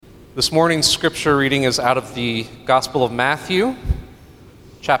This morning's scripture reading is out of the Gospel of Matthew,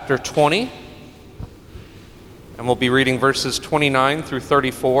 chapter 20, and we'll be reading verses 29 through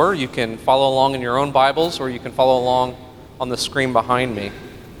 34. You can follow along in your own Bibles, or you can follow along on the screen behind me.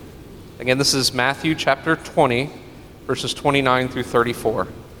 Again, this is Matthew chapter 20, verses 29 through 34.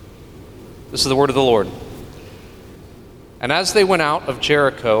 This is the word of the Lord. And as they went out of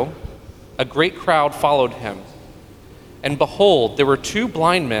Jericho, a great crowd followed him. And behold, there were two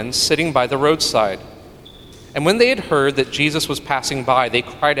blind men sitting by the roadside. And when they had heard that Jesus was passing by, they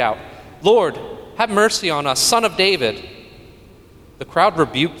cried out, "Lord, have mercy on us, Son of David." The crowd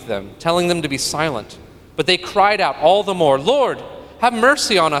rebuked them, telling them to be silent. But they cried out all the more, "Lord, have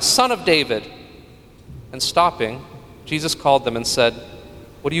mercy on us, Son of David." And stopping, Jesus called them and said,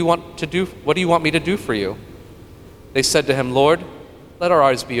 What do you want me to do for you?" They said to him, "Lord, let our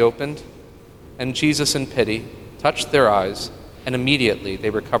eyes be opened." And Jesus, in pity, touched their eyes, and immediately they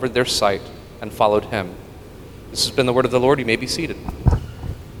recovered their sight and followed him. This has been the word of the Lord. You may be seated.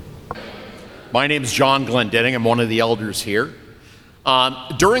 My name is John Glendenning. I'm one of the elders here.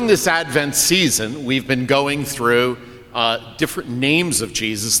 During this Advent season, we've been going through different names of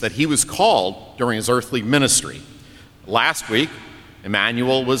Jesus that he was called during his earthly ministry. Last week,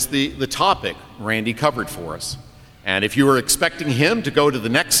 Emmanuel was the topic Randy covered for us. And if you were expecting him to go to the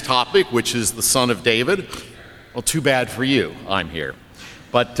next topic, which is the Son of David, well, too bad for you. I'm here.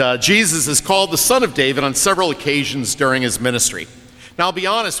 But Jesus is called the Son of David on several occasions during his ministry. Now, I'll be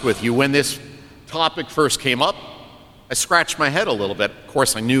honest with you, when this topic first came up, I scratched my head a little bit. Of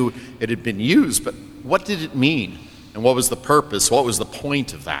course, I knew it had been used, but what did it mean? And what was the purpose? What was the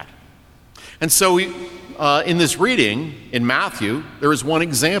point of that? And so in this reading in Matthew, there is one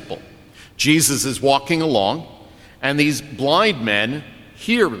example. Jesus is walking along, and these blind men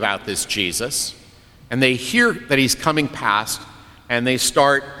hear about this Jesus, and they hear that he's coming past, and they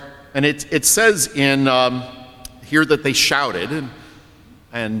start, and it says in here that they shouted,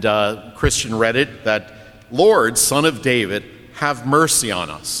 and Christian read it, that, "Lord, Son of David, have mercy on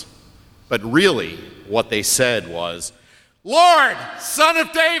us." But really, what they said was, "Lord, Son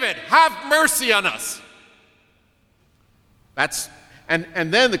of David, have mercy on us."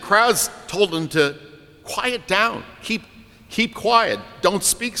 And then the crowds told him to quiet down, keep quiet, don't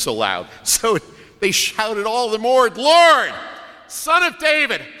speak so loud. So they shouted all the more, "Lord, Son of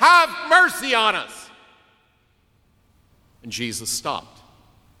David, have mercy on us." And Jesus stopped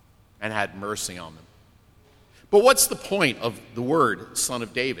and had mercy on them. But what's the point of the word Son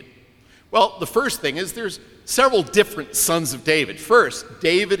of David? Well, the first thing is there's several different sons of David. First,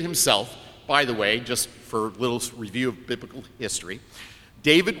 David himself, by the way, just for a little review of biblical history,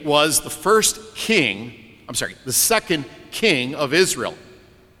 David was the second king of Israel.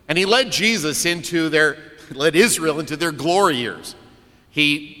 And he led Israel into their glory years.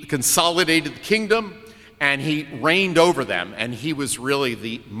 He consolidated the kingdom, and he reigned over them, and he was really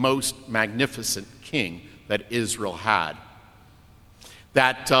the most magnificent king that Israel had.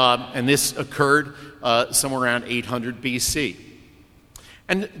 And this occurred somewhere around 800 BC.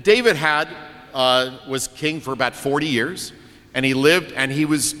 And David was king for about 40 years, and he lived, and he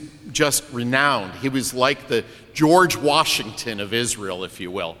was just renowned. He was like the George Washington of Israel, if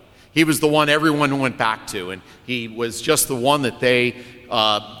you will. He was the one everyone went back to, and he was just the one that they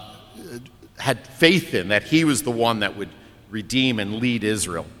had faith in, that he was the one that would redeem and lead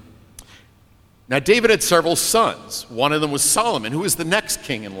Israel. Now, David had several sons. One of them was Solomon, who was the next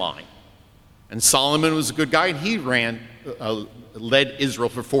king in line. And Solomon was a good guy, and he led Israel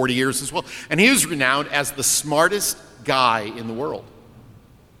for 40 years as well. And he was renowned as the smartest guy in the world.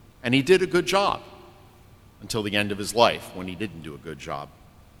 And he did a good job until the end of his life, when he didn't do a good job.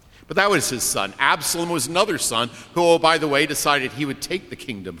 But that was his son. Absalom was another son who, oh, by the way, decided he would take the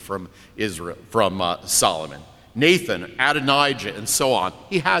kingdom from Solomon. Nathan, Adonijah, and so on.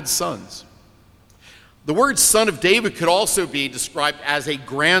 He had sons. The word Son of David could also be described as a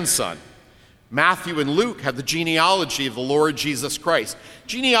grandson. Matthew and Luke have the genealogy of the Lord Jesus Christ.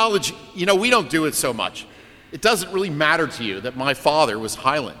 Genealogy, we don't do it so much. It doesn't really matter to you that my father was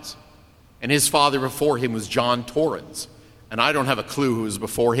Highlands, and his father before him was John Torrens. And I don't have a clue who was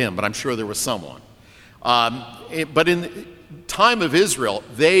before him, but I'm sure there was someone. But in the time of Israel,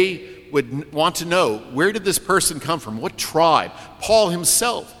 they would want to know, where did this person come from? What tribe? Paul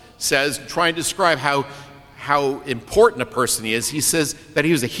himself says, trying to describe how important a person he is, he says that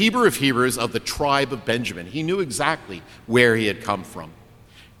he was a Hebrew of Hebrews of the tribe of Benjamin. He knew exactly where he had come from.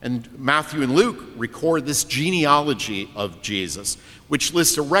 And Matthew and Luke record this genealogy of Jesus, which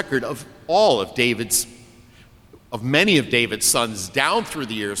lists a record of many of David's sons down through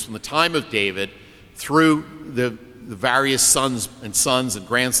the years, from the time of David through the the various sons and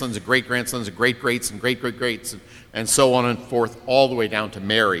grandsons and great-grandsons and great-greats and great-great-greats and so on and forth, all the way down to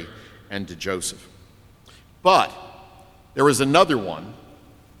Mary and to Joseph. But there was another one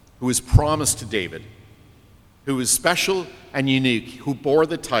who was promised to David, who was special and unique, who bore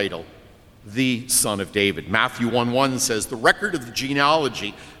the title, the Son of David. Matthew 1:1 says, the record of the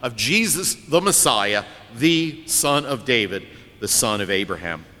genealogy of Jesus the Messiah, the Son of David, the son of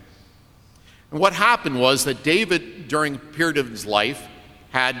Abraham. And what happened was that David, during a period of his life,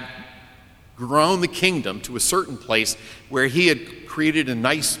 had grown the kingdom to a certain place where he had created a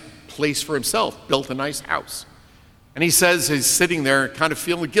nice place for himself, built a nice house. And he says he's sitting there kind of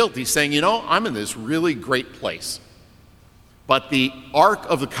feeling guilt. He's saying, I'm in this really great place. But the Ark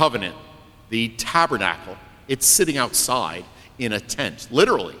of the Covenant, the tabernacle, it's sitting outside in a tent,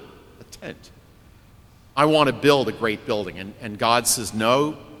 literally a tent. I want to build a great building. And God says,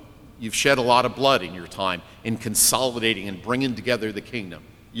 no, you've shed a lot of blood in your time in consolidating and bringing together the kingdom.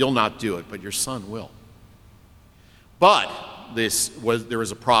 You'll not do it, but your son will. But there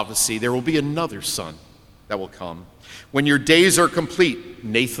was a prophecy, there will be another son that will come. When your days are complete,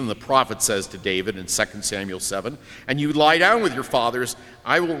 Nathan the prophet says to David in 2 Samuel 7, and you lie down with your fathers,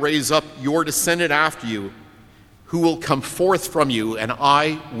 I will raise up your descendant after you, who will come forth from you, and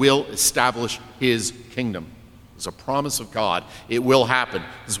I will establish his kingdom. It's a promise of God. It will happen.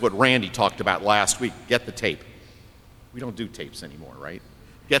 This is what Randy talked about last week. Get the tape. We don't do tapes anymore, right?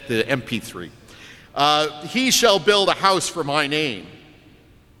 Get the MP3. He shall build a house for my name,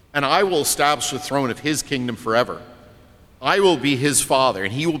 and I will establish the throne of his kingdom forever. I will be his father,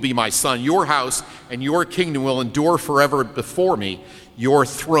 and he will be my son. Your house and your kingdom will endure forever before me. Your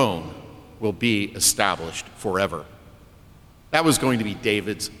throne will be established forever. That was going to be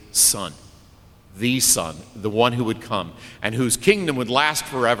David's son, the one who would come, and whose kingdom would last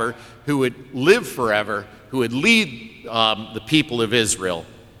forever, who would live forever, who would lead the people of Israel.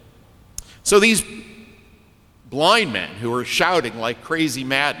 So these blind men who are shouting like crazy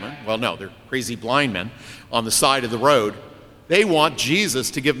madmen, well, no, they're crazy blind men on the side of the road, they want Jesus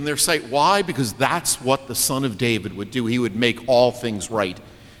to give them their sight. Why? Because that's what the Son of David would do. He would make all things right.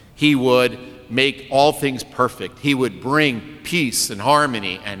 He would make all things perfect. He would bring peace and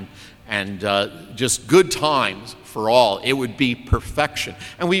harmony and just good times for all. It would be perfection.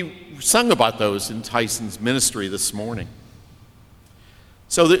 And we sung about those in Tyson's ministry this morning.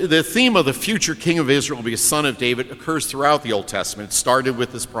 So the theme of the future king of Israel will be a son of David occurs throughout the Old Testament. It started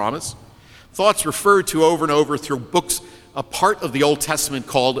with this promise. Thoughts referred to over and over through books, a part of the Old Testament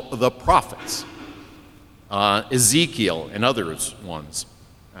called the prophets. Ezekiel and others ones.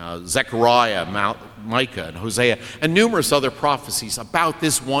 Zechariah, Micah, and Hosea, and numerous other prophecies about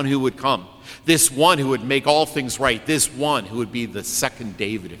this one who would come, this one who would make all things right, this one who would be the second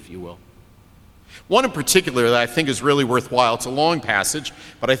David, if you will. One in particular that I think is really worthwhile, it's a long passage,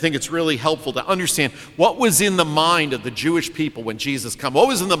 but I think it's really helpful to understand what was in the mind of the Jewish people when Jesus came. What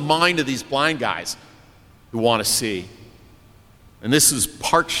was in the mind of these blind guys who want to see? And this is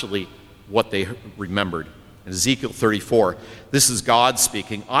partially what they remembered. In Ezekiel 34, this is God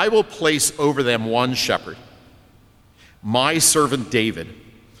speaking. I will place over them one shepherd, my servant David,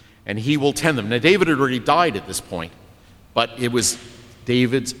 and he will tend them. Now, David had already died at this point, but it was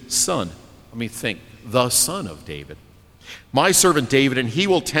David's son. Let me think. The son of David. My servant David, and he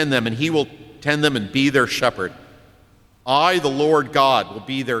will tend them, and be their shepherd. I, the Lord God, will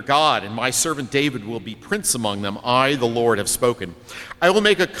be their God, and my servant David will be prince among them. I, the Lord, have spoken. I will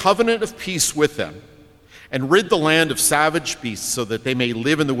make a covenant of peace with them, and rid the land of savage beasts, so that they may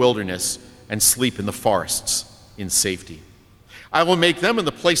live in the wilderness and sleep in the forests in safety. I will make them and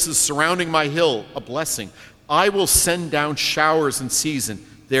the places surrounding my hill a blessing. I will send down showers in season.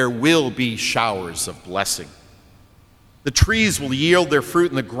 There will be showers of blessing. The trees will yield their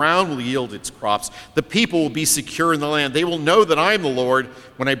fruit, and the ground will yield its crops. The people will be secure in the land. They will know that I am the Lord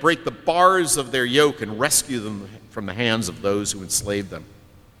when I break the bars of their yoke and rescue them from the hands of those who enslaved them.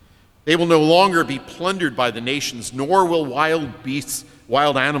 They will no longer be plundered by the nations, nor will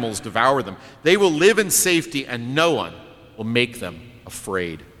wild animals devour them. They will live in safety, and no one will make them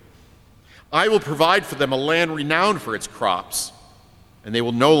afraid. I will provide for them a land renowned for its crops, and they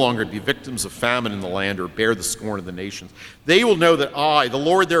will no longer be victims of famine in the land or bear the scorn of the nations. They will know that I, the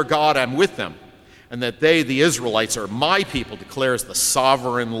Lord their God, am with them, and that they, the Israelites, are my people, declares the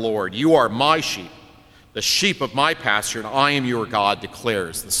sovereign Lord. You are my sheep, the sheep of my pasture, and I am your God,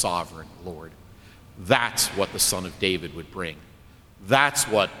 declares the sovereign Lord. That's what the Son of David would bring. That's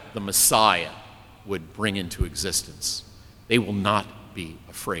what the Messiah would bring into existence. They will not be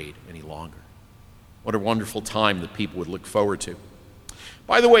afraid any longer. What a wonderful time that people would look forward to.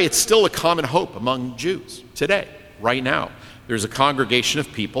 By the way, it's still a common hope among Jews today. right now. There's a congregation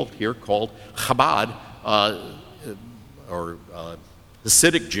of people here called Chabad, or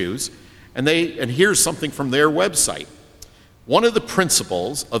Hasidic Jews, and here's something from their website. One of the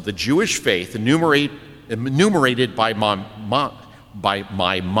principles of the Jewish faith enumerated by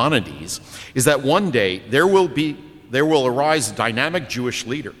Maimonides is that one day there will arise a dynamic Jewish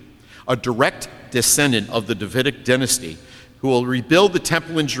leader, a direct descendant of the Davidic dynasty, who will rebuild the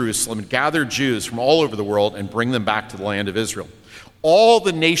temple in Jerusalem and gather Jews from all over the world and bring them back to the land of Israel. All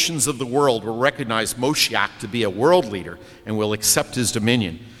the nations of the world will recognize Moshiach to be a world leader and will accept his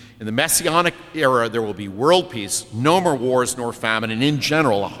dominion. In the Messianic era, there will be world peace, no more wars nor famine, and in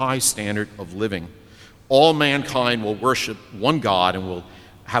general, a high standard of living. All mankind will worship one God and will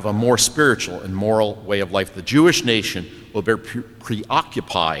have a more spiritual and moral way of life. The Jewish nation will be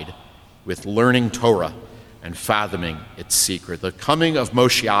preoccupied with learning Torah and fathoming its secret. The coming of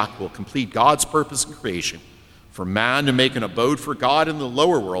Moshiach will complete God's purpose in creation for man to make an abode for God in the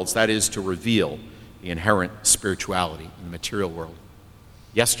lower worlds, that is, to reveal the inherent spirituality in the material world.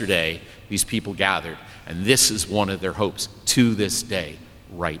 Yesterday, these people gathered, and this is one of their hopes to this day,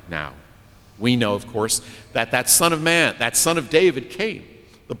 right now. We know, of course, that Son of Man, that Son of David came.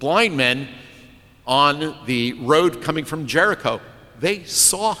 The blind men on the road coming from Jericho, they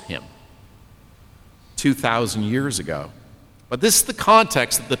saw him 2,000 years ago. But this is the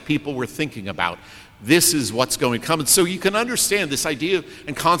context that the people were thinking about. This is what's going to come. And so you can understand this idea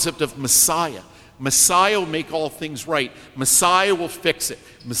and concept of Messiah. Messiah will make all things right. Messiah will fix it.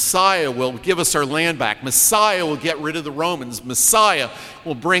 Messiah will give us our land back. Messiah will get rid of the Romans. Messiah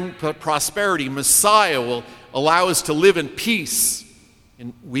will bring prosperity. Messiah will allow us to live in peace.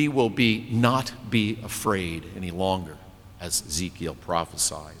 And we will not be afraid any longer, as Ezekiel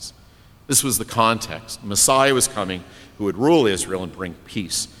prophesies. This was the context. Messiah was coming who would rule Israel and bring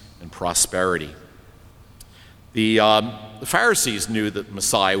peace and prosperity. The Pharisees knew that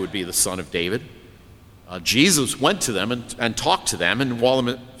Messiah would be the son of David. Jesus went to them and talked to them, and while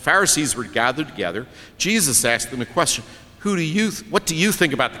the Pharisees were gathered together, Jesus asked them a question. What do you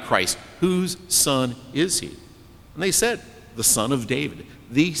think about the Christ? Whose son is he? And they said, the son of David,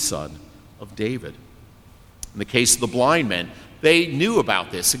 the son of David. In the case of the blind men, they knew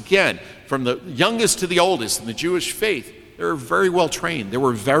about this. Again, from the youngest to the oldest in the Jewish faith, they were very well trained. They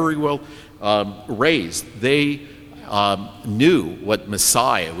were very well raised. They knew what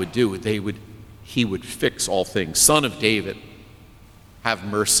Messiah would do. He would fix all things. Son of David, have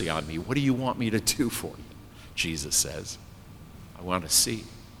mercy on me. What do you want me to do for you? Jesus says, I want to see.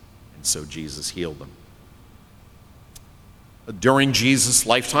 And so Jesus healed them. During Jesus'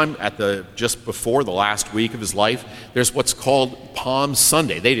 lifetime, just before the last week of his life, there's what's called Palm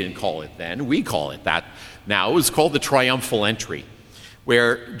Sunday. They didn't call it then. We call it that now. It was called the Triumphal Entry,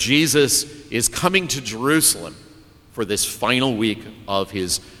 where Jesus is coming to Jerusalem for this final week of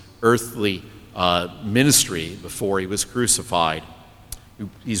his earthly ministry before he was crucified.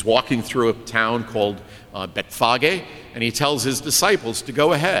 He's walking through a town called Bethphage, and he tells his disciples to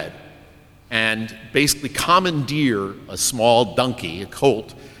go ahead and basically commandeer a small donkey, a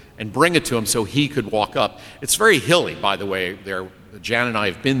colt, and bring it to him so he could walk up. It's very hilly, by the way. Jan and I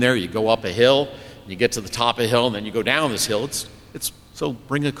have been there. You go up a hill, you get to the top of a hill, and then you go down this hill. So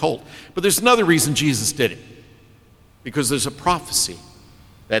bring a colt. But there's another reason Jesus did it, because there's a prophecy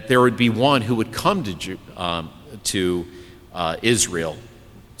that there would be one who would come to Israel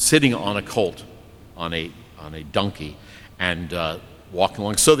sitting on a colt, on a donkey, and walking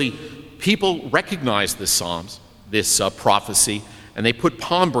along. So the people recognized this prophecy, and they put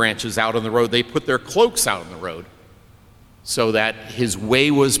palm branches out on the road. They put their cloaks out on the road so that his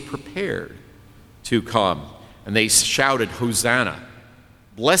way was prepared to come. And they shouted, Hosanna!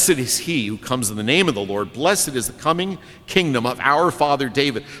 Blessed is he who comes in the name of the Lord. Blessed is the coming kingdom of our father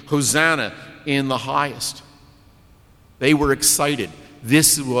David. Hosanna in the highest. They were excited.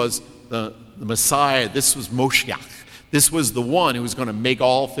 This was the Messiah. This was Moshiach. This was the one who was going to make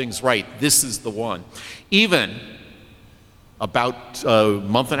all things right. This is the one. Even about a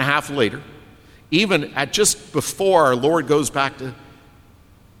month and a half later, even at just before our Lord goes back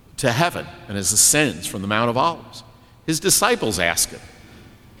to heaven and ascends from the Mount of Olives, his disciples ask him,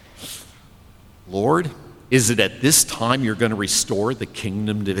 Lord, is it at this time you're going to restore the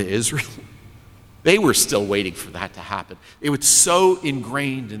kingdom to Israel? They were still waiting for that to happen. It was so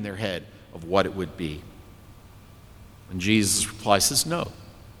ingrained in their head of what it would be. And Jesus' reply says, no.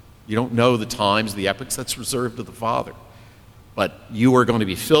 You don't know the times, the epochs, that's reserved to the Father. But you are going to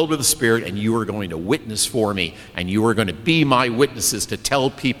be filled with the Spirit, and you are going to witness for me, and you are going to be my witnesses to tell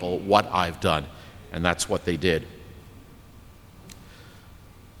people what I've done. And that's what they did.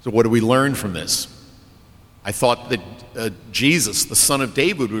 So what do we learn from this? I thought that Jesus, the son of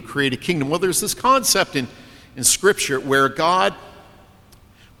David, would create a kingdom. Well, there's this concept in Scripture where God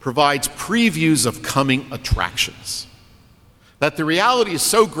provides previews of coming attractions. That the reality is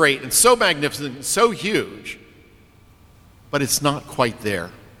so great and so magnificent and so huge, but it's not quite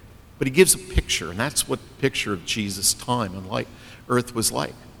there. But he gives a picture, and that's what the picture of Jesus' time on earth was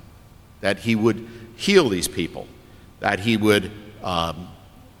like. That he would heal these people, that he would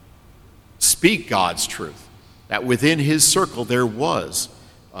speak God's truth, that within his circle there was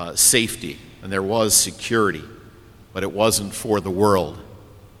safety and there was security, but it wasn't for the world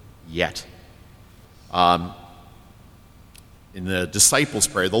yet. In the disciples'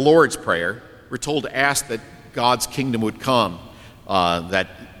 prayer, the Lord's Prayer, we're told to ask that God's kingdom would come, that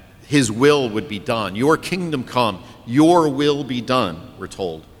his will would be done. Your kingdom come, your will be done, we're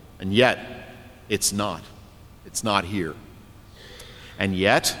told. And yet, it's not. It's not here. And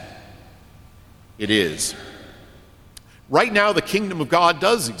yet, it is. Right now, the kingdom of God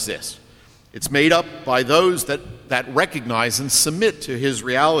does exist. It's made up by those that recognize and submit to his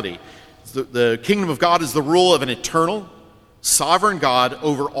reality. The kingdom of God is the rule of an eternal, sovereign God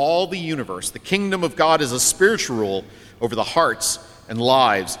over all the universe. The kingdom of God is a spiritual rule over the hearts and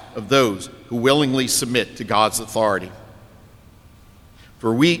lives of those who willingly submit to God's authority.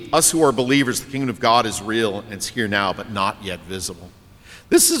 For us who are believers, the kingdom of God is real and it's here now, but not yet visible.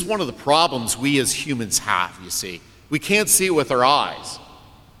 This is one of the problems we as humans have, you see. We can't see it with our eyes.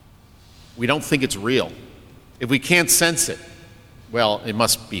 We don't think it's real. If we can't sense it, well, it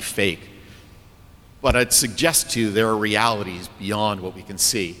must be fake. But I'd suggest to you there are realities beyond what we can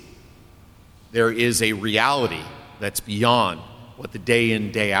see. There is a reality that's beyond what the day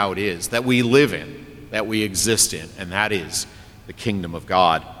in, day out is, that we live in, that we exist in, and that is the kingdom of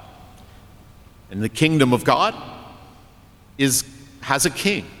God. And the kingdom of God has a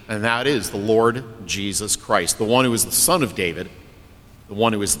king, and that is the Lord Jesus Christ, the one who is the son of David, the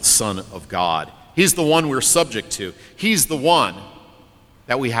one who is the son of God. He's the one we're subject to. He's the one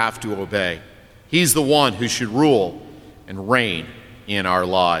that we have to obey. He's the one who should rule and reign in our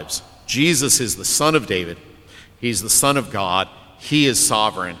lives. Jesus is the son of David. He's the son of God. He is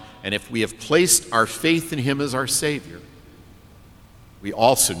sovereign. And if we have placed our faith in him as our Savior, we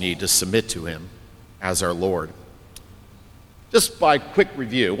also need to submit to him as our Lord. Just by quick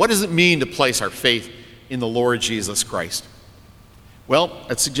review, what does it mean to place our faith in the Lord Jesus Christ? Well,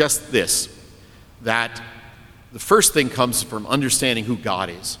 I'd suggest this, that the first thing comes from understanding who God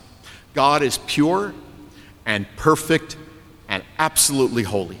is. God is pure and perfect and absolutely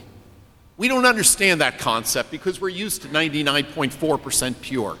holy. We don't understand that concept because we're used to 99.4%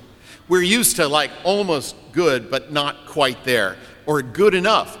 pure. We're used to like almost good but not quite there, or good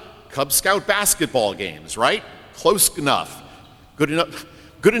enough. Cub Scout basketball games, right? Close enough. Good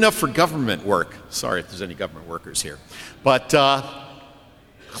enough for government work. Sorry if there's any government workers here. But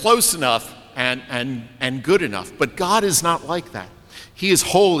close enough and good enough. But God is not like that. He is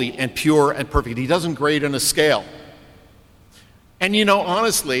holy and pure and perfect. He doesn't grade on a scale. And you know,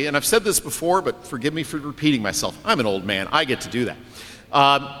 honestly, and I've said this before, but forgive me for repeating myself. I'm an old man. I get to do that.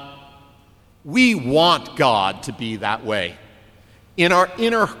 We want God to be that way. In our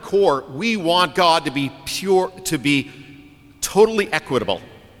inner core, we want God to be pure, to be totally equitable,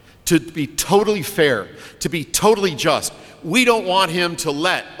 to be totally fair, to be totally just. We don't want him to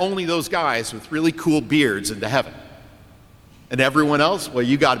let only those guys with really cool beards into heaven. And everyone else, well,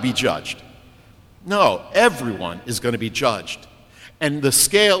 you got to be judged. No, everyone is going to be judged. And the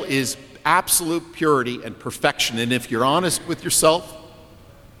scale is absolute purity and perfection. And if you're honest with yourself,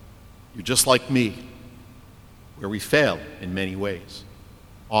 you're just like me, where we fail in many ways.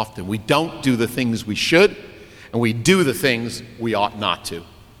 Often we don't do the things we should, and we do the things we ought not to.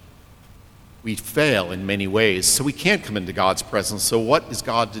 We fail in many ways, so we can't come into God's presence. So what is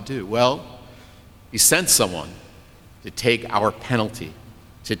God to do? Well, he sent someone to take our penalty,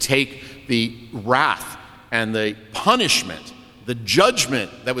 to take the wrath and the punishment, the judgment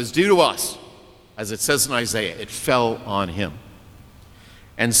that was due to us. As it says in Isaiah, it fell on him.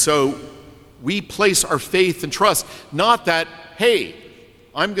 And so we place our faith and trust, not that, hey,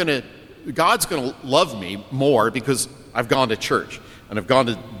 God's going to love me more because I've gone to church and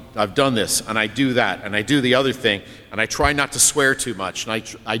I've done this and I do that and I do the other thing and I try not to swear too much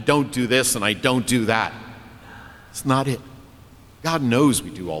and I don't do this and I don't do that. It's not it. God knows we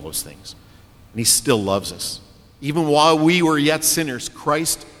do all those things, and he still loves us. Even while we were yet sinners,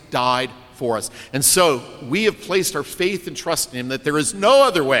 Christ died for us. And so we have placed our faith and trust in him, that there is no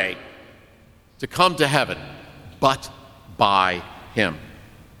other way to come to heaven but by him.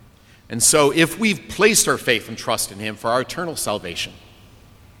 And so if we've placed our faith and trust in him for our eternal salvation,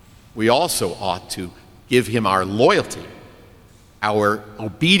 we also ought to give him our loyalty, our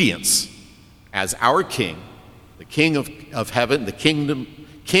obedience as our king, the king of heaven,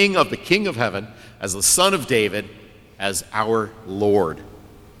 king of the king of heaven, as the son of David, as our Lord.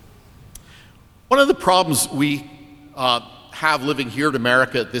 One of the problems we have living here in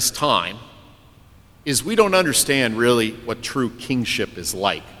America at this time is we don't understand really what true kingship is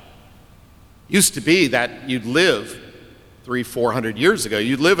like. It used to be that you'd live 300-400 years ago,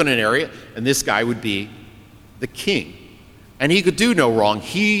 you'd live in an area and this guy would be the king. And he could do no wrong.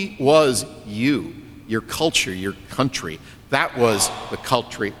 He was you, your culture, your country. That was the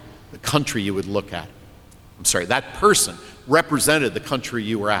country you would look at. That person represented the country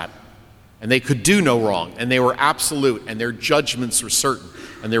you were at. And they could do no wrong, and they were absolute, and their judgments were certain.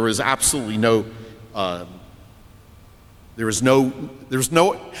 And there was absolutely no,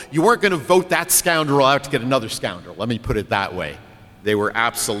 you weren't going to vote that scoundrel out to get another scoundrel. Let me put it that way. They were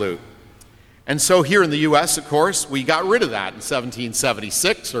absolute. And so here in the U.S., of course, we got rid of that in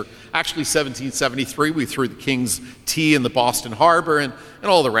 1776, or actually 1773. We threw the King's Tea in the Boston Harbor and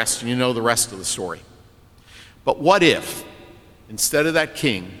all the rest, and you know the rest of the story. But what if, instead of that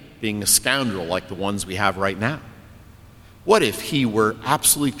king being a scoundrel like the ones we have right now, what if he were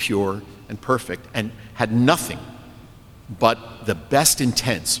absolutely pure and perfect and had nothing but the best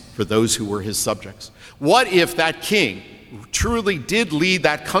intents for those who were his subjects? What if that king truly did lead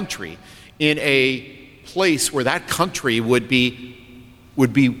that country in a place where that country would be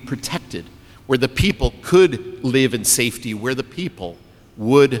protected, where the people could live in safety, where the people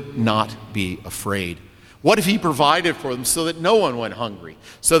would not be afraid? What if he provided for them so that no one went hungry,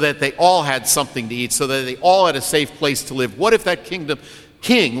 so that they all had something to eat, so that they all had a safe place to live? What if that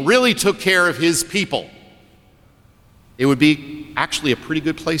king really took care of his people? It would be actually a pretty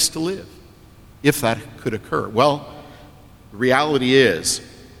good place to live, if that could occur. Well, the reality is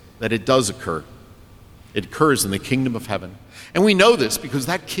that it does occur. It occurs in the kingdom of heaven. And we know this because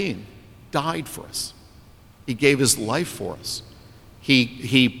that king died for us. He gave his life for us.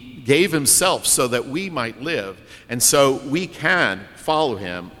 He gave himself so that we might live, and so we can follow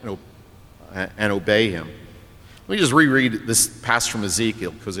him and obey him. Let me just reread this passage from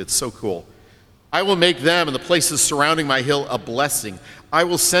Ezekiel because it's so cool. I will make them and the places surrounding my hill a blessing. I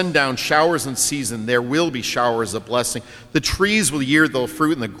will send down showers in season. There will be showers of blessing. The trees will yield their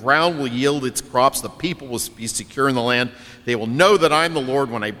fruit, and the ground will yield its crops. The people will be secure in the land. They will know that I am the Lord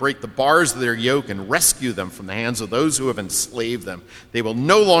when I break the bars of their yoke and rescue them from the hands of those who have enslaved them. They will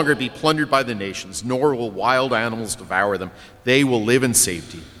no longer be plundered by the nations, nor will wild animals devour them. They will live in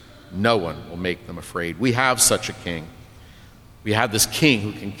safety. No one will make them afraid. We have such a king. We have this king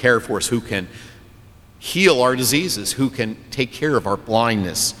who can care for us, who can heal our diseases, who can take care of our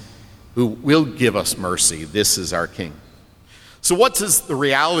blindness, who will give us mercy. This is our king. So what is the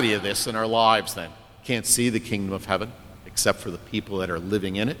reality of this in our lives then? Can't see the kingdom of heaven except for the people that are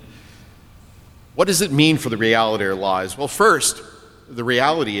living in it. What does it mean for the reality of our lives? Well, first, the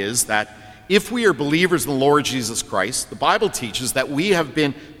reality is that if we are believers in the Lord Jesus Christ, the Bible teaches that we have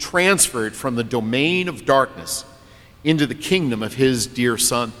been transferred from the domain of darkness into the kingdom of his dear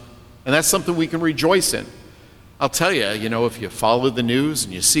Son. And that's something we can rejoice in. I'll tell you, if you follow the news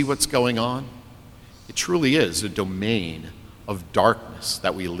and you see what's going on, it truly is a domain of darkness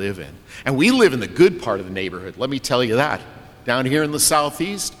that we live in. And we live in the good part of the neighborhood, let me tell you that. Down here in the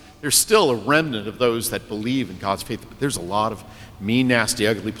southeast, there's still a remnant of those that believe in God's faith, but there's a lot of mean, nasty,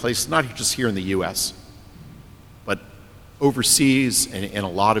 ugly places, not just here in the U.S., but overseas and in a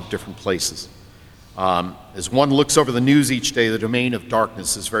lot of different places. As one looks over the news each day, the domain of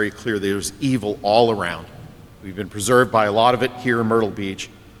darkness is very clear. There's evil all around. We've been preserved by a lot of it here in Myrtle Beach,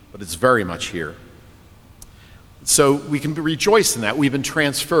 but it's very much here. So we can rejoice in that. We've been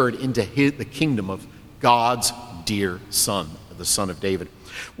transferred into the kingdom of God's dear Son, the Son of David.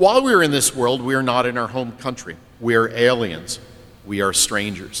 While we are in this world, we are not in our home country. We are aliens. We are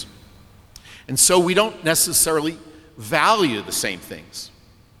strangers. And so we don't necessarily value the same things.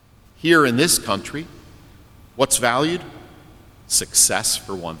 Here in this country, what's valued? Success,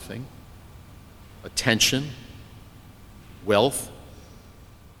 for one thing. Attention. Wealth.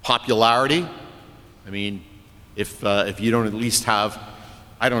 Popularity. I mean, if you don't at least have,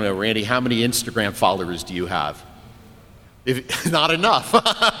 I don't know, Randy, how many Instagram followers do you have? Not enough.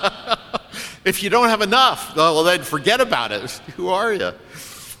 If you don't have enough, well, then forget about it. Who are you?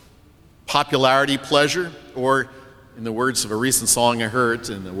 Popularity, pleasure, or in the words of a recent song I heard,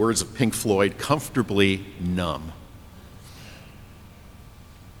 in the words of Pink Floyd, comfortably numb.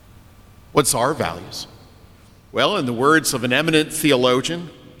 What's our values? Well, in the words of an eminent theologian,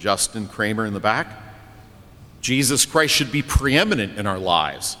 Justin Kramer in the back, Jesus Christ should be preeminent in our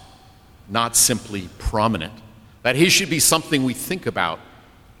lives, not simply prominent. That His should be something we think about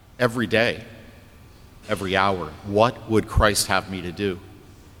every day, every hour. What would Christ have me to do?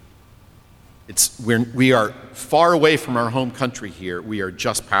 We are far away from our home country here. We are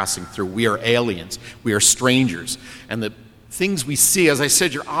just passing through. We are aliens. We are strangers. And the things we see, as I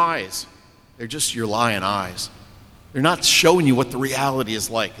said, your eyes, they're just your lying eyes. They're not showing you what the reality is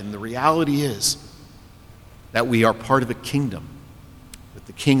like. And the reality is that we are part of a kingdom with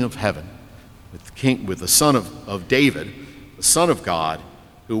the King of heaven, with the Son of David, the Son of God,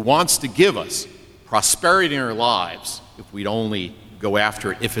 who wants to give us prosperity in our lives if we'd only go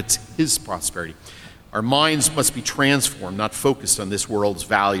after it, if it's His prosperity. Our minds must be transformed, not focused on this world's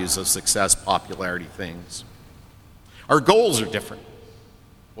values of success, popularity, things. Our goals are different.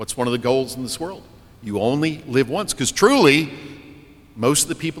 What's one of the goals in this world? You only live once, because truly, most of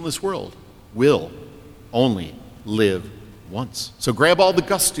the people in this world will only live once. So grab all the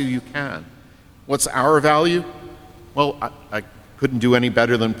gusto you can. What's our value? Well, I couldn't do any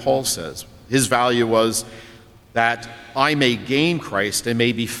better than Paul says. His value was that I may gain Christ and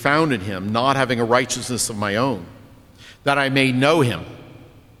may be found in Him, not having a righteousness of my own, that I may know Him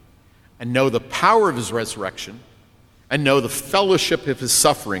and know the power of His resurrection and know the fellowship of His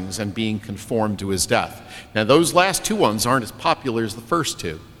sufferings and being conformed to His death. Now, those last two ones aren't as popular as the first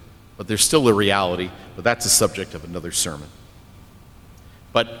two, but they're still a reality, but that's the subject of another sermon.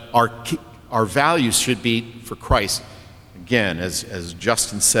 But our values should be for Christ. Again, as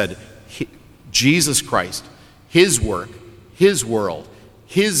Justin said, Jesus Christ, His work, His world,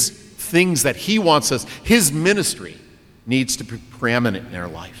 His things that He wants us, His ministry needs to be preeminent in our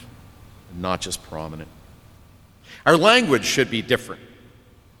life, and not just prominent. Our language should be different.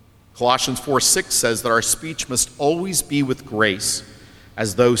 Colossians 4:6 says that our speech must always be with grace,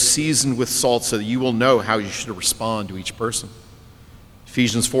 as though seasoned with salt, so that you will know how you should respond to each person.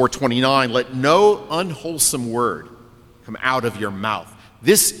 Ephesians 4:29, let no unwholesome word come out of your mouth.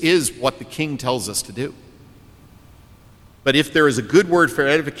 This is what the King tells us to do. But if there is a good word for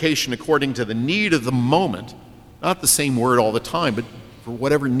edification according to the need of the moment, not the same word all the time, but for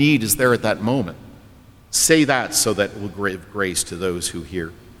whatever need is there at that moment, say that so that it will give grace to those who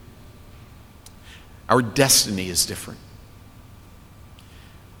hear. Our destiny is different.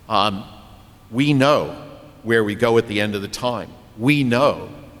 We know where we go at the end of the time. We know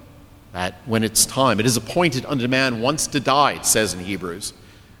that when it's time, it is appointed unto man once to die, it says in Hebrews.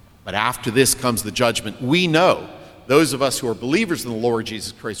 But after this comes the judgment. We know, those of us who are believers in the Lord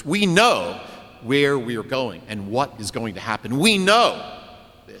Jesus Christ, we know where we are going and what is going to happen. We know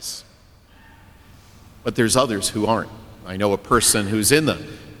this. But there's others who aren't. I know a person who's in the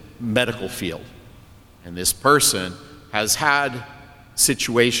medical field, and this person has had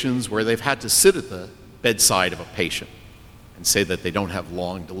situations where they've had to sit at the bedside of a patient and say that they don't have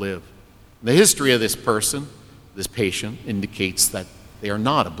long to live. The history of this person, this patient, indicates that they are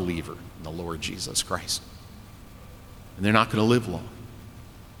not a believer in the Lord Jesus Christ. And they're not going to live long.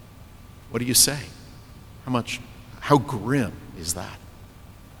 What do you say? How grim is that?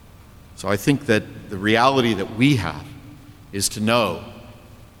 So I think that the reality that we have is to know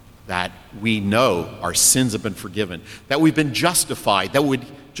that we know our sins have been forgiven, that we've been justified.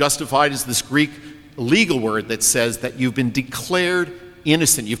 Justified is this Greek legal word that says that you've been declared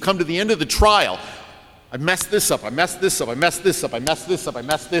innocent. You've come to the end of the trial. I messed this up, I messed this up, I messed this up, I messed this up, I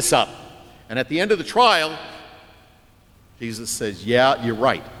messed this up. And at the end of the trial, Jesus says, yeah, you're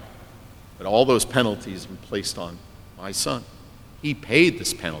right. But all those penalties have been placed on my son. He paid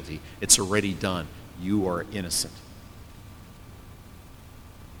this penalty. It's already done. You are innocent.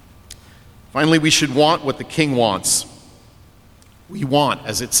 Finally, we should want what the King wants. We want,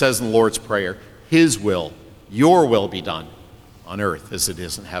 as it says in the Lord's Prayer, His will, your will be done on earth as it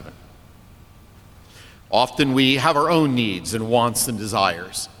is in heaven. Often we have our own needs and wants and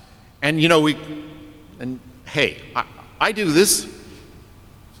desires. And, hey, I do this.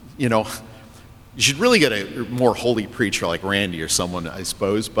 You should really get a more holy preacher like Randy or someone, I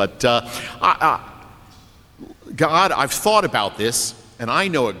suppose. But God, I've thought about this, and I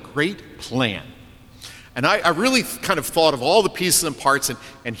know a great plan. And I really kind of thought of all the pieces and parts,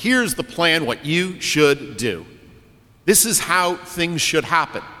 and here's the plan, what you should do. This is how things should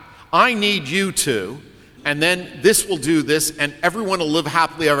happen. I need you to, and then this will do this, and everyone will live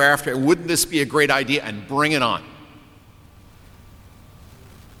happily ever after. And wouldn't this be a great idea? And bring it on.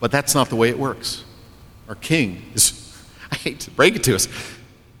 But that's not the way it works. Our King is, I hate to break it to us,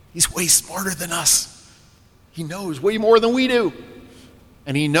 he's way smarter than us. He knows way more than we do.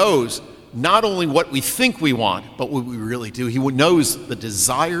 And he knows not only what we think we want, but what we really do. He knows the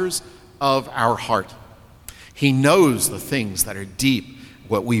desires of our heart. He knows the things that are deep,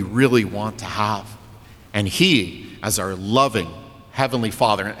 what we really want to have. And he, as our loving Heavenly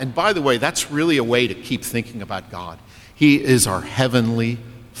Father, and by the way, that's really a way to keep thinking about God. He is our Heavenly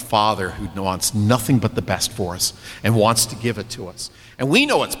Father who wants nothing but the best for us and wants to give it to us. And we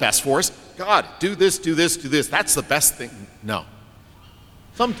know what's best for us. God, do this, do this, do this. That's the best thing. No.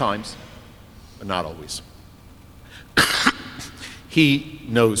 Sometimes, but not always. He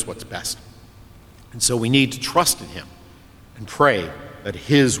knows what's best. And so we need to trust in him and pray that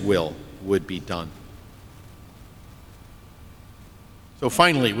his will would be done. So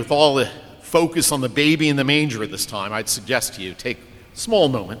finally, with all the focus on the baby in the manger at this time, I'd suggest to you take a small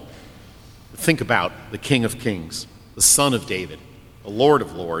moment to think about the King of Kings, the Son of David, the Lord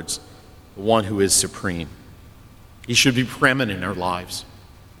of Lords, the one who is supreme. He should be preeminent in our lives.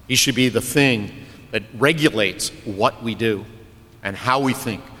 He should be the thing that regulates what we do and how we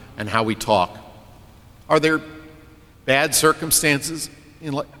think and how we talk. Are there bad circumstances?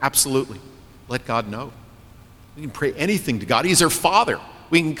 Absolutely. Let God know. We can pray anything to God. He's our Father.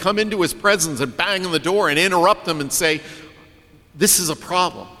 We can come into his presence and bang on the door and interrupt him and say, this is a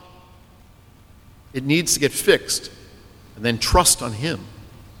problem. It needs to get fixed. And then trust on him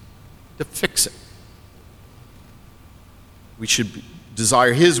to fix it. We should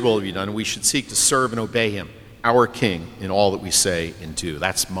desire his will to be done, and we should seek to serve and obey him, our King, in all that we say and do.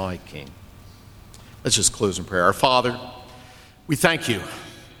 That's my King. Let's just close in prayer. Our Father, we thank you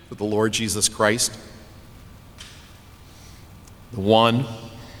for the Lord Jesus Christ, the one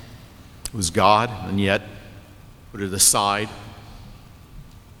who is God and yet put it aside,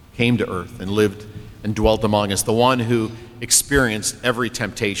 came to earth and lived and dwelt among us, the one who experienced every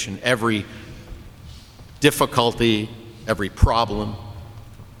temptation, every difficulty, every problem,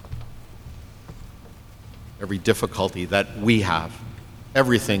 every difficulty that we have,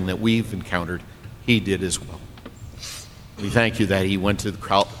 everything that we've encountered, he did as well. We thank you that he went to the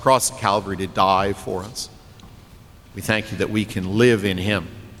cross of Calvary to die for us. We thank you that we can live in him.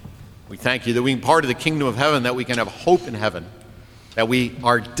 We thank you that we can be part of the kingdom of heaven, that we can have hope in heaven, that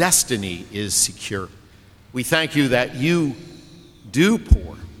our destiny is secure. We thank you that you do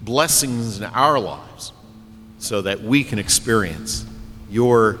pour blessings in our lives so that we can experience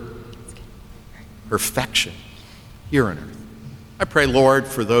your perfection here on earth. I pray, Lord,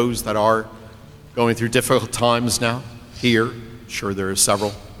 for those that are going through difficult times now, here, I'm sure there are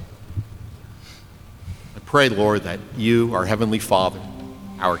several. I pray, Lord, that you, our Heavenly Father,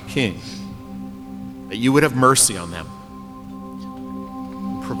 our King, that you would have mercy on them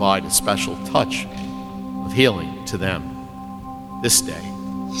and provide a special touch of healing to them this day.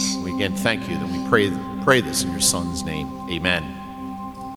 We again thank you that we pray this in your Son's name. Amen.